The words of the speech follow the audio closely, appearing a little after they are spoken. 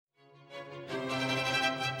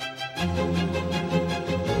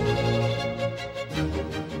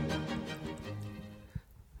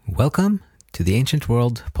Welcome to the Ancient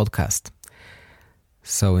World podcast.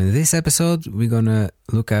 So in this episode, we're going to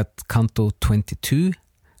look at Canto 22,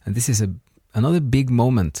 and this is another big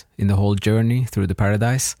moment in the whole journey through the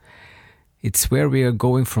paradise. It's where we are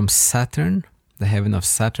going from Saturn, the heaven of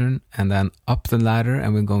Saturn, and then up the ladder,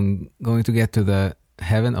 and we're going to get to the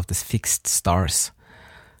heaven of the fixed stars.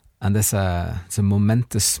 And it's a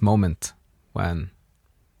momentous moment when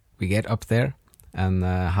we get up there, and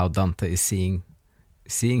how Dante is seeing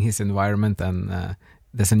his environment, and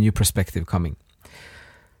there's a new perspective coming.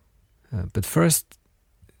 But first,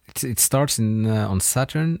 it starts on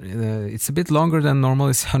Saturn. It's a bit longer than normal.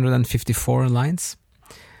 It's 154 lines.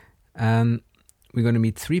 And we're going to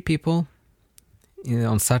meet three people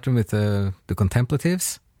on Saturn with the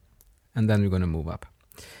Contemplatives, and then we're going to move up.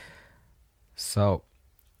 So,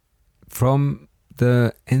 from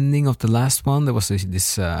the ending of the last one, there was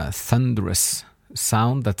this thunderous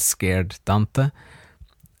sound that scared Dante,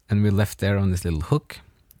 and we left there on this little hook.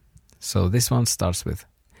 So this one starts with,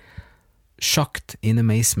 shocked in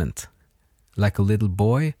amazement, like a little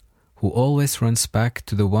boy who always runs back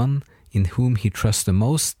to the one in whom he trusts the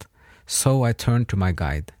most, so I turned to my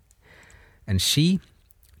guide. And she,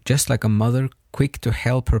 just like a mother quick to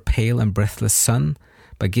help her pale and breathless son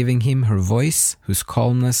by giving him her voice whose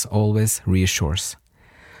calmness always reassures,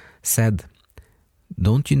 said,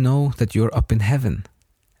 don't you know that you're up in heaven?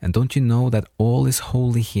 And don't you know that all is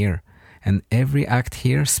holy here, and every act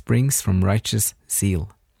here springs from righteous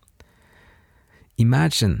zeal?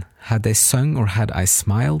 Imagine, had they sung or had I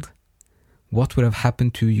smiled, what would have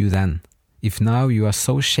happened to you then, if now you are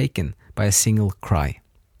so shaken by a single cry?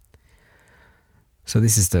 So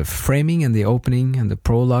this is the framing and the opening and the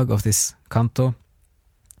prologue of this canto.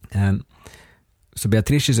 And so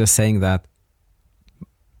Beatrice is just saying that,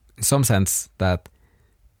 in some sense, that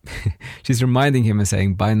she's reminding him and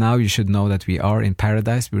saying, by now you should know that we are in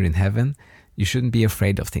paradise, we're in heaven. You shouldn't be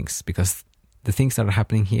afraid of things, because the things that are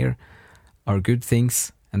happening here are good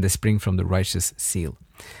things, and they spring from the righteous zeal.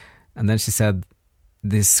 And then she said,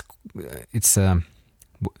 so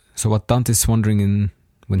what Dante is wondering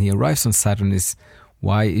when he arrives on Saturn is,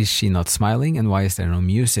 why is she not smiling, and why is there no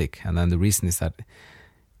music? And then the reason is that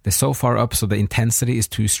they're so far up, so the intensity is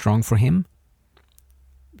too strong for him.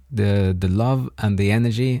 The love and the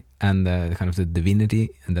energy and the kind of the divinity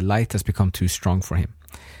and the light has become too strong for him.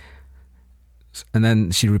 And then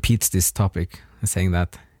she repeats this topic, saying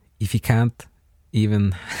that if he can't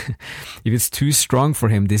even, if it's too strong for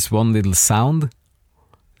him, this one little sound,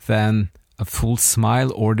 then a full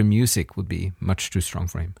smile or the music would be much too strong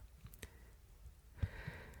for him.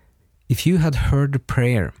 If you had heard the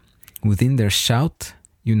prayer within their shout,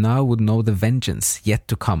 you now would know the vengeance yet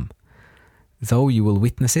to come, though you will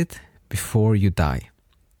witness it before you die.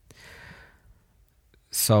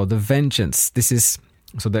 So the vengeance, this is,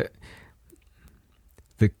 so the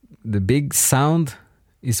big sound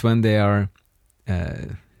is when they are,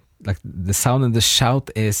 like the sound and the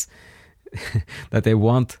shout is that they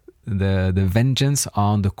want the vengeance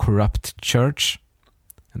on the corrupt church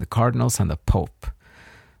and the cardinals and the Pope.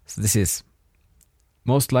 So this is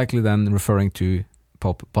most likely then referring to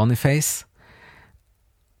Pope Boniface.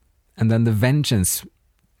 And then the vengeance,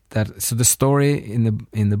 so the story in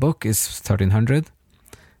the book is 1300.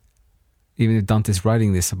 Even if Dante is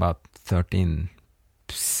writing this about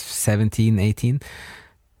 1317, 18.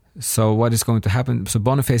 So what is going to happen? So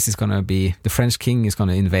Boniface is going to be, the French king is going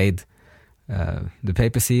to invade the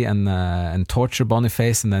papacy and torture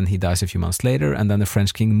Boniface, and then he dies a few months later, and then the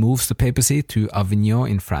French king moves the papacy to Avignon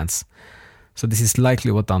in France. So this is likely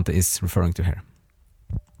what Dante is referring to here.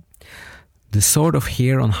 The sword of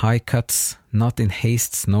here on high cuts, not in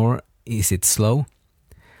haste nor is it slow,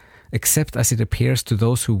 except as it appears to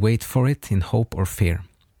those who wait for it in hope or fear.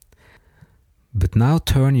 But now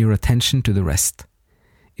turn your attention to the rest.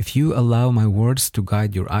 If you allow my words to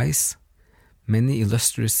guide your eyes, many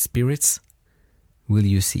illustrious spirits will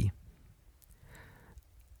you see.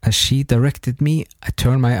 As she directed me, I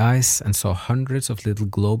turned my eyes and saw hundreds of little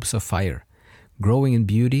globes of fire, growing in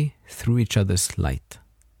beauty through each other's light.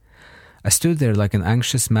 I stood there like an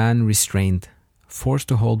anxious man restrained, forced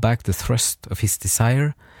to hold back the thrust of his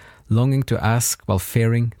desire, longing to ask while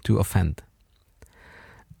fearing to offend.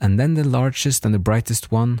 And then the largest and the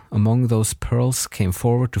brightest one among those pearls came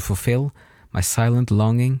forward to fulfill my silent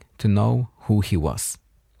longing to know who he was.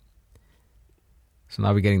 So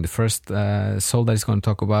now we're getting the first soul that is going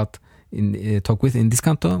to talk with in this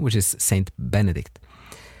canto, which is Saint Benedict.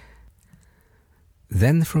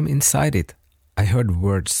 Then from inside it, I heard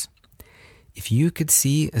words. If you could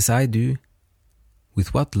see as I do,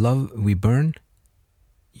 with what love we burn,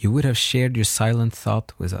 you would have shared your silent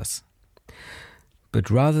thought with us. But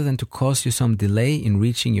rather than to cause you some delay in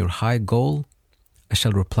reaching your high goal, I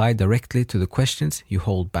shall reply directly to the questions you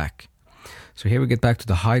hold back. So here we get back to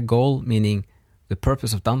the high goal, meaning the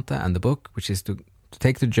purpose of Dante and the book, which is to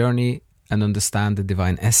take the journey and understand the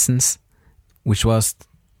divine essence, which was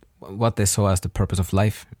what they saw as the purpose of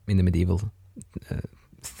life in the medieval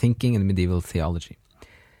thinking and medieval theology.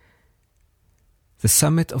 The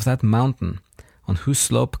summit of that mountain, on whose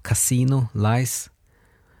slope Cassino lies,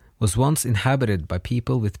 was once inhabited by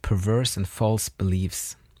people with perverse and false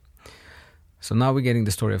beliefs. So now we're getting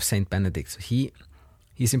the story of Saint Benedict. So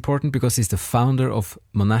he's important because he's the founder of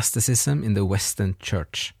monasticism in the Western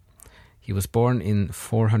Church. He was born in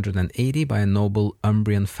 480 by a noble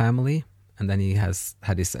Umbrian family, and then he has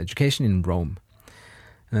had his education in Rome.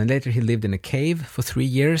 And then later he lived in a cave for 3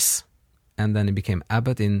 years, and then he became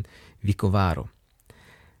abbot in Vicovaro.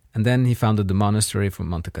 And then he founded the monastery from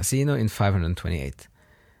Monte Cassino in 528.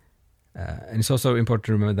 And it's also important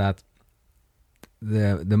to remember that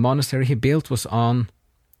the monastery he built was on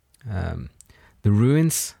the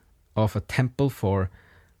ruins of a temple for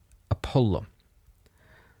Apollo.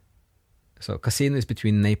 So Cassino is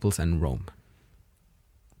between Naples and Rome.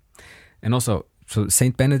 And also, so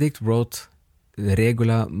Saint Benedict wrote the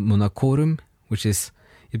Regula Monachorum,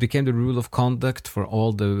 it became the rule of conduct for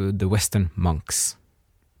all the Western monks.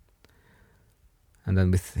 And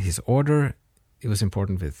then with his order, it was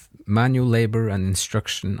important with manual labor and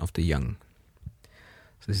instruction of the young.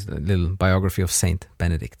 So this is a little biography of Saint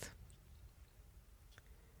Benedict.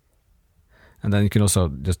 And then you can also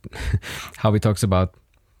just how he talks about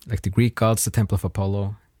like the Greek gods, the temple of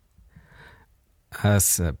Apollo,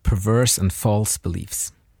 as perverse and false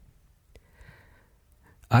beliefs.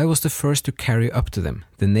 I was the first to carry up to them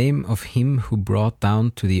the name of him who brought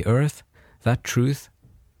down to the earth that truth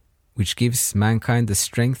which gives mankind the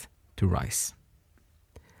strength to rise.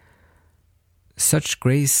 Such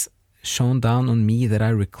grace shone down on me that I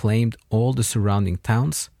reclaimed all the surrounding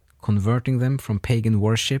towns, converting them from pagan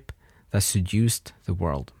worship that seduced the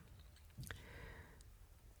world.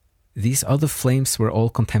 These other flames were all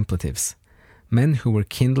contemplatives, men who were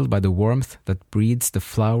kindled by the warmth that breeds the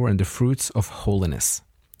flower and the fruits of holiness.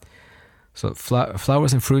 So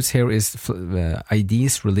flowers and fruits here is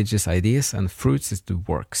ideas, religious ideas, and fruits is the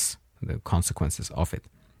works, the consequences of it.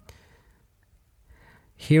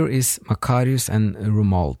 Here is Macarius and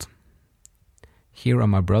Romuald. Here are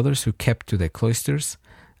my brothers who kept to their cloisters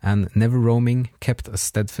and never roaming kept a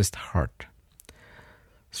steadfast heart.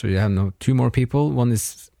 So you have now two more people. One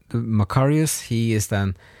is Macarius. He is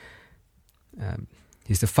then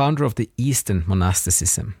he's the founder of the Eastern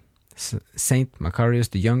monasticism, Saint Macarius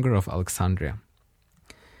the Younger of Alexandria.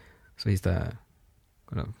 So he's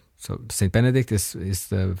so Saint Benedict is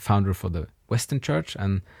the founder for the Western Church,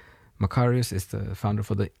 and Macarius is the founder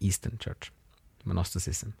for the Eastern Church,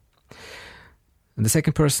 monasticism. And the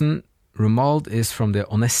second person, Romuald, is from the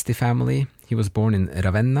Onesti family. He was born in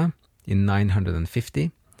Ravenna in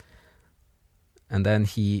 950, and then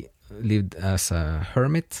he lived as a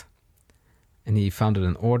hermit, and he founded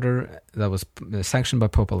an order that was sanctioned by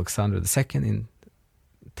Pope Alexander II in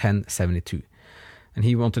 1072. And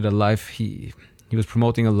he wanted a life, he was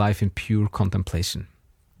promoting a life in pure contemplation.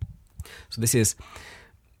 So this is,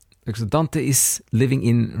 because Dante is living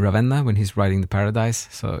in Ravenna when he's writing the Paradise,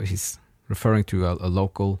 so he's referring to a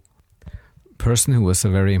local person who was a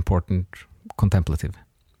very important contemplative.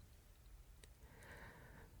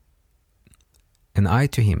 And I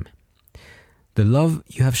to him, the love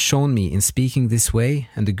you have shown me in speaking this way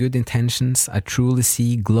and the good intentions I truly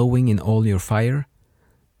see glowing in all your fire,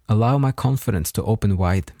 allow my confidence to open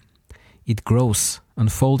wide. It grows,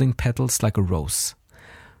 unfolding petals like a rose,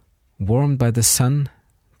 warmed by the sun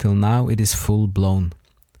till now it is full blown.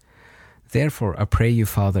 Therefore I pray you,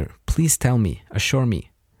 Father, please tell me, assure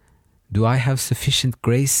me, do I have sufficient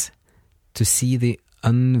grace to see the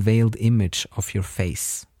unveiled image of your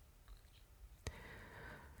face?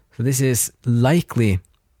 So this is likely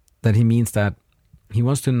that he means that he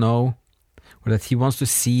wants to know, or that he wants to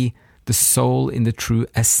see the soul in the true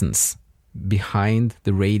essence behind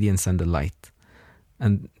the radiance and the light.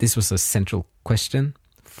 And this was a central question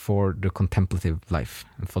for the contemplative life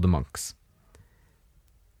and for the monks.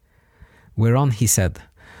 Whereon he said,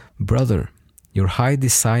 Brother, your high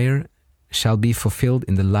desire shall be fulfilled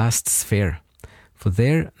in the last sphere, for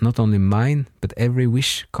there not only mine, but every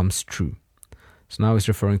wish comes true. So now he's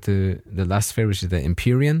referring to the last sphere, which is the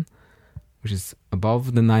Empyrean, which is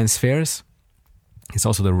above the 9 spheres. It's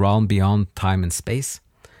also the realm beyond time and space,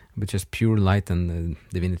 which is pure light and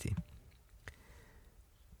divinity.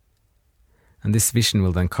 And this vision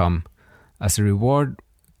will then come as a reward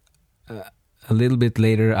a little bit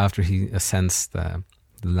later after he ascends the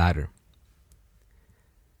ladder.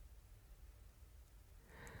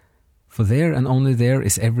 For there and only there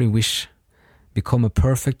is every wish become a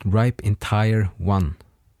perfect, ripe, entire one.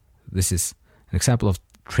 This is an example of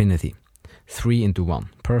Trinity. 3 into 1.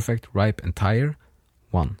 Perfect, ripe, entire,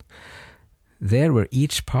 one. There where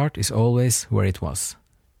each part is always where it was.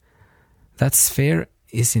 That sphere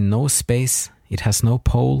is in no space, it has no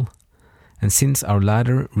pole, and since our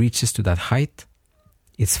ladder reaches to that height,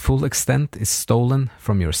 its full extent is stolen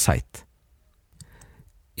from your sight.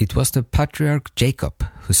 It was the patriarch Jacob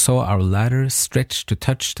who saw our ladder stretch to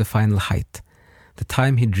touch the final height, the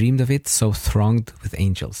time he dreamed of it so thronged with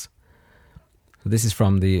angels. So this is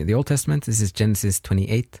from the Old Testament. This is Genesis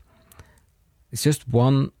 28. It's just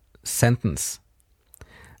one sentence.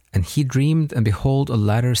 And he dreamed, and behold, a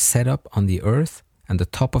ladder set up on the earth, and the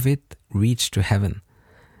top of it reached to heaven.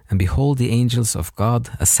 And behold, the angels of God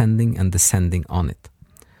ascending and descending on it.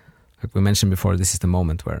 Like we mentioned before, this is the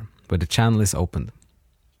moment where the channel is opened.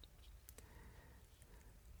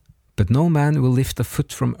 But no man will lift a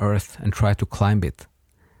foot from earth and try to climb it.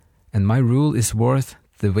 And my rule is worth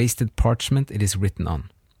the wasted parchment it is written on.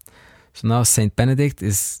 So now Saint Benedict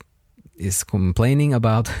is complaining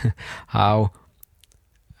about how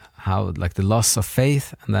like the loss of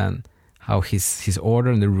faith, and then how his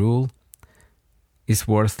order and the rule is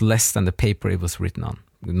worth less than the paper it was written on.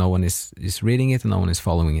 No one is reading it and no one is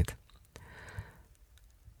following it.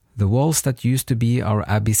 The walls that used to be our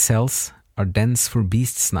abbey cells are dens for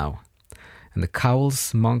beasts now, and the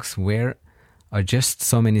cowls monks wear are just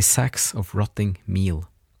so many sacks of rotting meal.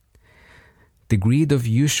 The greed of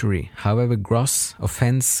usury, however gross,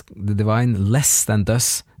 offends the divine less than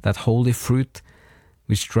does that holy fruit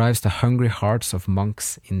which drives the hungry hearts of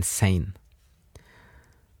monks insane.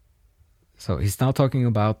 So he's now talking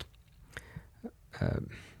about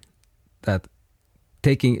that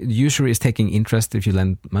usury is taking interest if you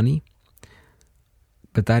lend money,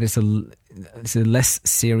 but that is a less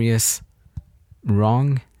serious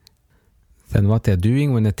wrong than what they're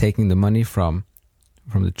doing when they're taking the money from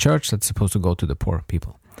the church that's supposed to go to the poor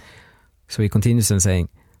people. So he continues and saying,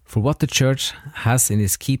 for what the church has in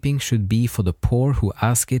its keeping should be for the poor who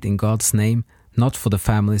ask it in God's name, not for the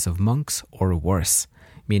families of monks or worse,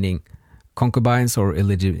 meaning concubines or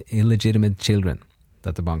illegitimate children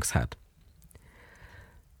that the monks had.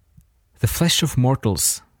 The flesh of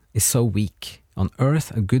mortals is so weak. On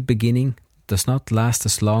earth a good beginning does not last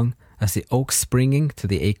as long as the oak springing to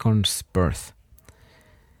the acorn's birth.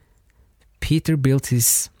 Peter built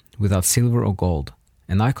his without silver or gold,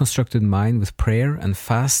 and I constructed mine with prayer and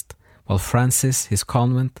fast, while Francis his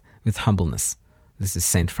convent with humbleness. This is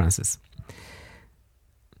Saint Francis.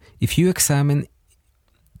 If you examine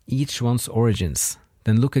each one's origins,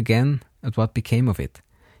 then look again at what became of it.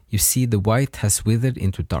 You see the white has withered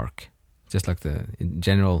into dark, just like the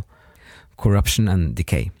general corruption and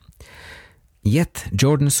decay. Yet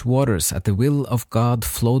Jordan's waters at the will of God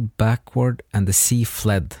flowed backward, and the sea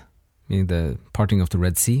fled, meaning the parting of the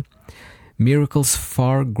Red Sea. Miracles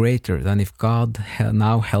far greater than if God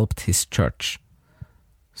now helped his church.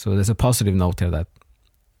 So there's a positive note here that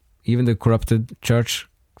even the corrupted church,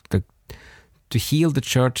 to heal the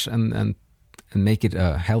church and make it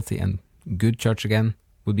a healthy and good church again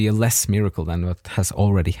would be a less miracle than what has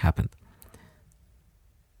already happened.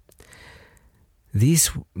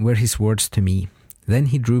 These were his words to me. Then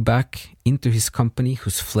he drew back into his company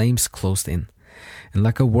whose flames closed in, and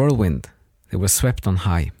like a whirlwind they were swept on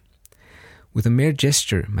high. With a mere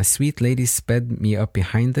gesture my sweet lady sped me up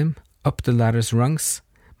behind them, up the ladder's rungs,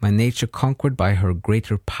 my nature conquered by her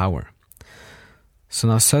greater power. So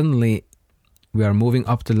now suddenly we are moving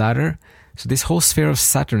up the ladder. So this whole sphere of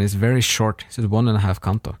Saturn is very short. It's just 1.5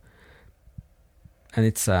 canto. And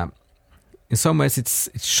it's in some ways it's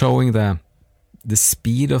showing the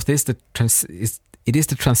speed of this. It is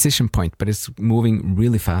the transition point, but it's moving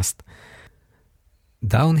really fast.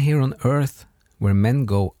 Down here on earth, where men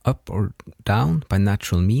go up or down by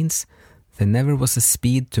natural means, there never was a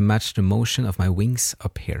speed to match the motion of my wings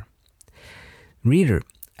up here. Reader,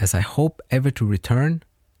 as I hope ever to return,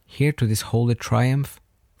 here to this holy triumph,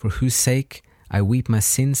 for whose sake I weep my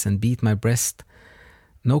sins and beat my breast,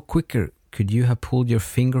 no quicker could you have pulled your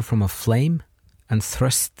finger from a flame and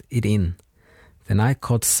thrust it in. Then I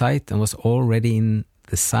caught sight and was already in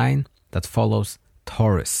the sign that follows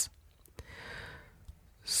Taurus.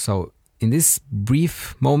 So in this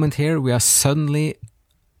brief moment here, we are suddenly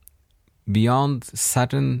beyond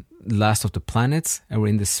Saturn, last of the planets, and we're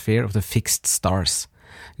in the sphere of the fixed stars.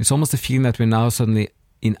 It's almost a feeling that we're now suddenly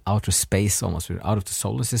in outer space, almost. We're out of the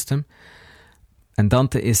solar system. And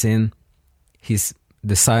Dante is in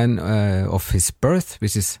the sign of his birth,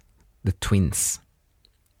 which is the twins,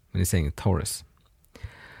 when he's saying Taurus.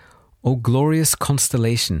 O glorious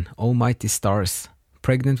constellation, O mighty stars,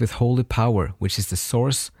 pregnant with holy power, which is the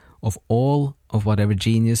source of all of whatever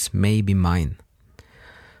genius may be mine.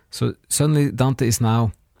 So suddenly Dante is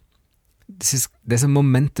now, there's a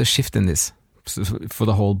momentous shift in this for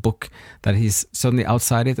the whole book, that he's suddenly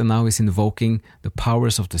outside it, and now he's invoking the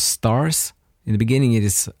powers of the stars. In the beginning it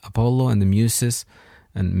is Apollo and the Muses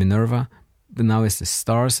and Minerva, but now it's the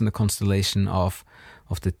stars and the constellation of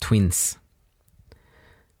the twins,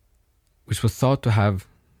 which was thought to have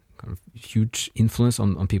kind of huge influence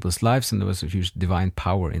on people's lives, and there was a huge divine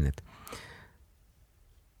power in it.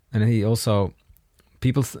 And he also,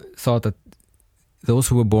 people thought that those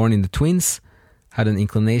who were born in the twins had an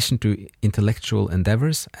inclination to intellectual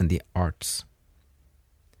endeavors and the arts.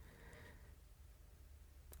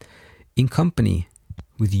 In company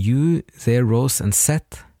with you there rose and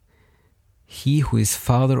set he who is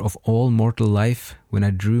father of all mortal life, when I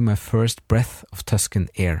drew my first breath of Tuscan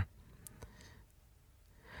air.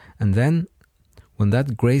 And then, when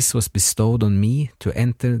that grace was bestowed on me to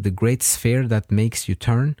enter the great sphere that makes you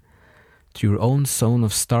turn, to your own zone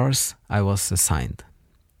of stars I was assigned.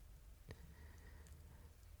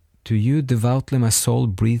 To you devoutly my soul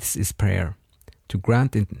breathes its prayer, to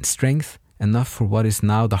grant in strength enough for what is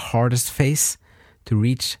now the hardest phase, to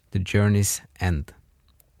reach the journey's end.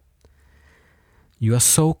 You are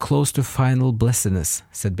so close to final blessedness,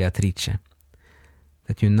 said Beatrice,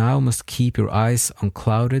 that you now must keep your eyes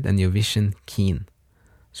unclouded and your vision keen.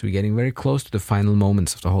 So we're getting very close to the final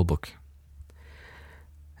moments of the whole book.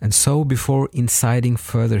 And so before insiding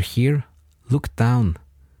further here, look down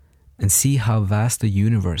and see how vast the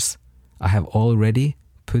universe I have already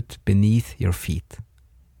put beneath your feet.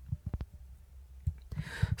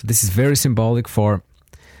 So this is very symbolic for,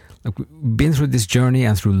 like, we've been through this journey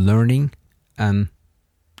and through learning and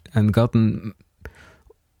gotten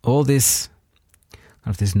all this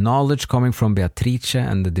kind of this knowledge coming from Beatrice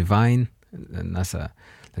and the divine, and as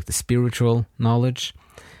like the spiritual knowledge,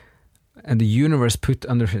 and the universe put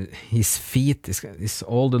under his feet is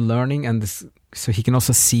all the learning, and this, so he can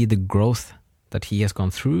also see the growth that he has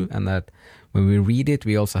gone through, and that when we read it,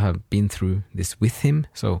 we also have been through this with him.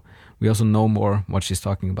 So we also know more what she's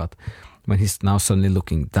talking about when he's now suddenly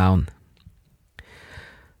looking down.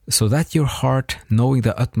 So that your heart, knowing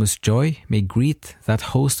the utmost joy, may greet that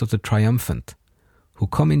host of the triumphant, who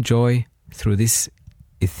come in joy through this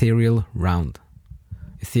ethereal round.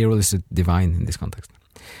 Ethereal is divine in this context.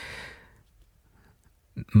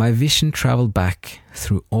 My vision traveled back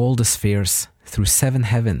through all the spheres, through 7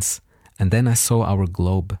 heavens, and then I saw our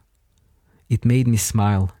globe. It made me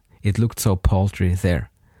smile. It looked so paltry there.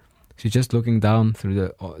 She's just looking down through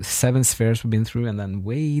the 7 spheres we've been through, and then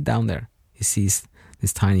way down there, he sees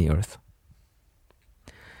this tiny earth,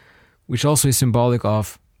 which also is symbolic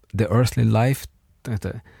of the earthly life,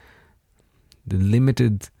 the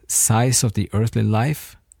limited size of the earthly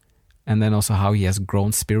life, and then also how he has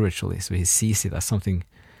grown spiritually. So he sees it as something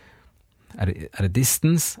at a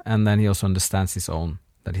distance, and then he also understands his own,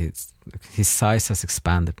 that his size has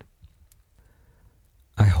expanded.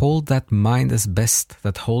 I hold that mind as best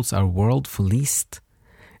that holds our world for least,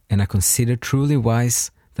 and I consider truly wise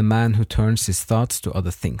the man who turns his thoughts to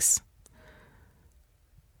other things.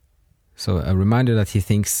 So a reminder that he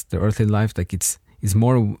thinks the earthly life, like is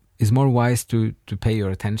more wise to pay your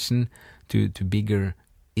attention to bigger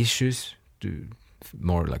issues, to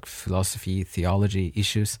more like philosophy, theology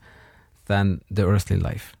issues, than the earthly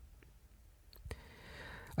life.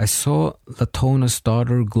 I saw Latona's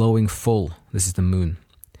daughter glowing full, this is the moon,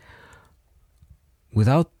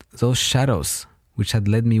 without those shadows which had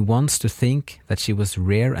led me once to think that she was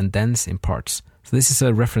rare and dense in parts. So this is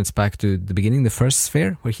a reference back to the beginning, the first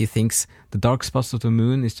sphere, where he thinks the dark spots of the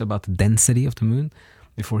moon is about the density of the moon,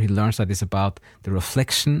 before he learns that it's about the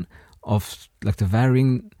reflection of, like, the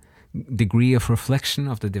varying degree of reflection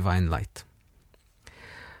of the divine light.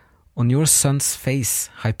 On your son's face,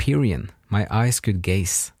 Hyperion, my eyes could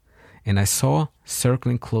gaze, and I saw,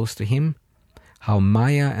 circling close to him, how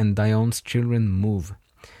Maya and Dion's children move.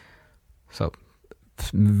 So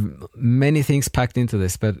many things packed into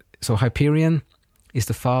this, but so Hyperion is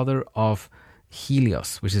the father of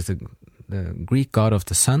Helios, which is the Greek god of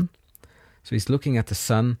the sun. So he's looking at the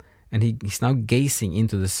sun, and he's now gazing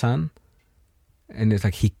into the sun, and it's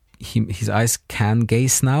like his eyes can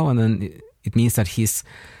gaze now, and then it means that his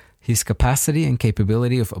capacity and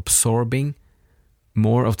capability of absorbing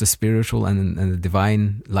more of the spiritual and the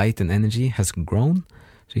divine light and energy has grown.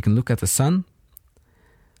 So he can look at the sun,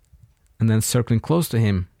 and then circling close to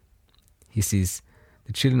him, he sees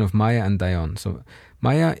the children of Maya and Dione. So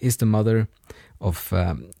Maya is the mother of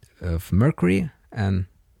Mercury, and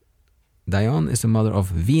Dione is the mother of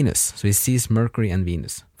Venus. So he sees Mercury and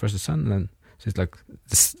Venus. First the sun, and then so it's like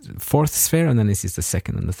the fourth sphere, and then he sees the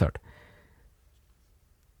second and the third.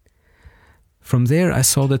 From there I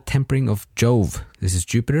saw the tempering of Jove, this is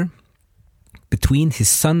Jupiter, between his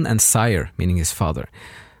son and sire, meaning his father.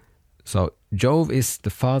 So Jove is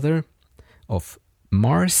the father of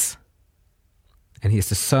Mars, and he is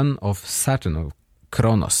the son of Saturn, of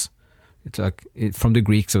Kronos. It's like from the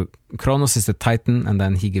Greek. So Kronos is the Titan, and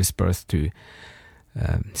then he gives birth to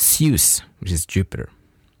Zeus, which is Jupiter.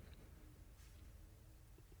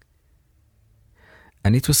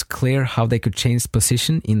 And it was clear how they could change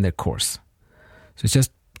position in their course. So it's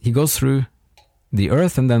just he goes through the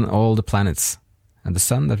Earth and then all the planets and the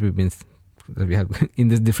sun that we have in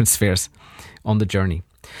the different spheres on the journey.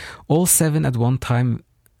 All 7 at one time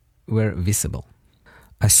were visible.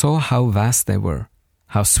 I saw how vast they were,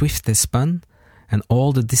 how swift they spun, and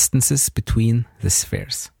all the distances between the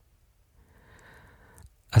spheres.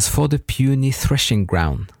 As for the puny threshing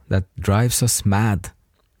ground that drives us mad.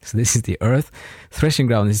 So this is the earth. Threshing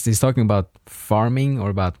ground, he's talking about farming or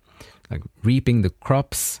about like reaping the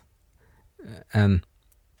crops. And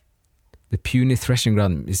the puny threshing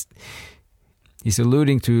ground is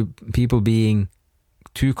alluding to people being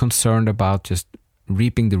too concerned about just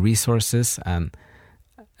reaping the resources and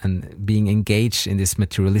being engaged in this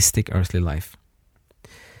materialistic earthly life.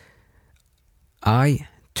 I,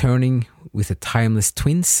 turning with the timeless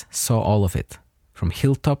twins, saw all of it, from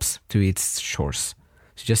hilltops to its shores.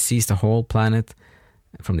 She just sees the whole planet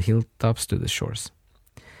from the hilltops to the shores.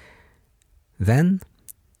 Then,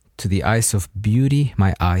 to the eyes of beauty,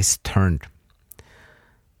 my eyes turned.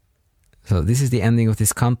 So this is the ending of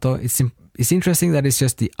this canto. It's interesting that it's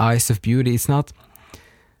just the eyes of beauty. It's not,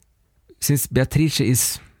 since Beatrice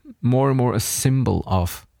is more and more a symbol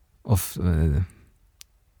of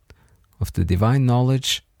the divine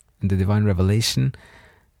knowledge and the divine revelation.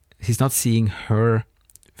 He's not seeing her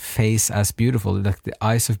face as beautiful. Like the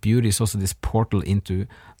eyes of beauty is also this portal into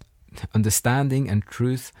understanding and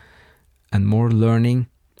truth and more learning.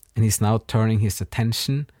 And he's now turning his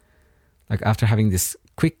attention, like after having this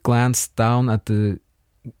quick glance down at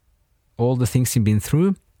all the things he's been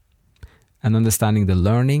through, and understanding the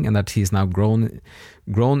learning, and that he's now grown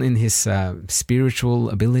in his spiritual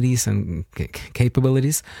abilities and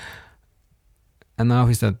capabilities. And now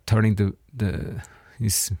he's turning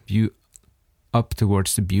his view up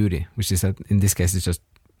towards the beauty, which is that in this case it's just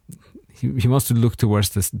he wants to look towards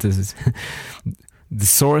the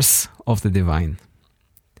source of the divine.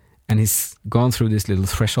 And he's gone through this little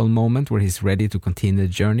threshold moment where he's ready to continue the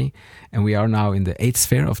journey. And we are now in the 8th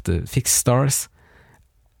sphere of the fixed stars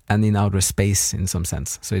and in outer space in some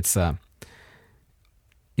sense. So it's a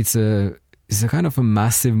kind of a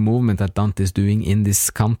massive movement that Dante is doing in this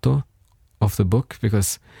canto of the book,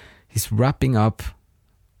 because he's wrapping up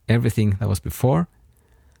everything that was before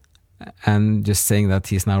and just saying that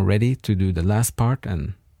he's now ready to do the last part.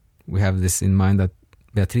 And we have this in mind that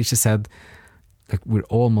Beatrice said, like, we're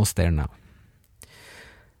almost there now.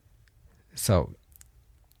 So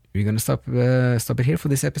we're going to stop it here for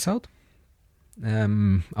this episode. I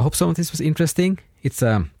hope some of this was interesting. It's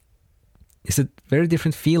a very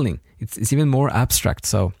different feeling. It's even more abstract.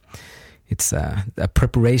 So it's a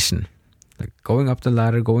preparation, like going up the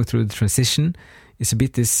ladder, going through the transition. It's a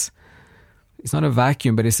bit this. It's not a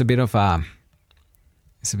vacuum, but it's a bit of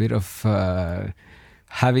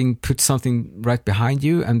having put something right behind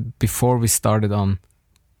you, and before we started on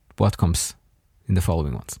what comes in the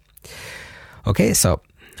following ones. Okay, so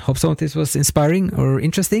hope some of this was inspiring or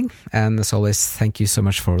interesting, and as always, thank you so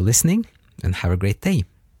much for listening, and have a great day.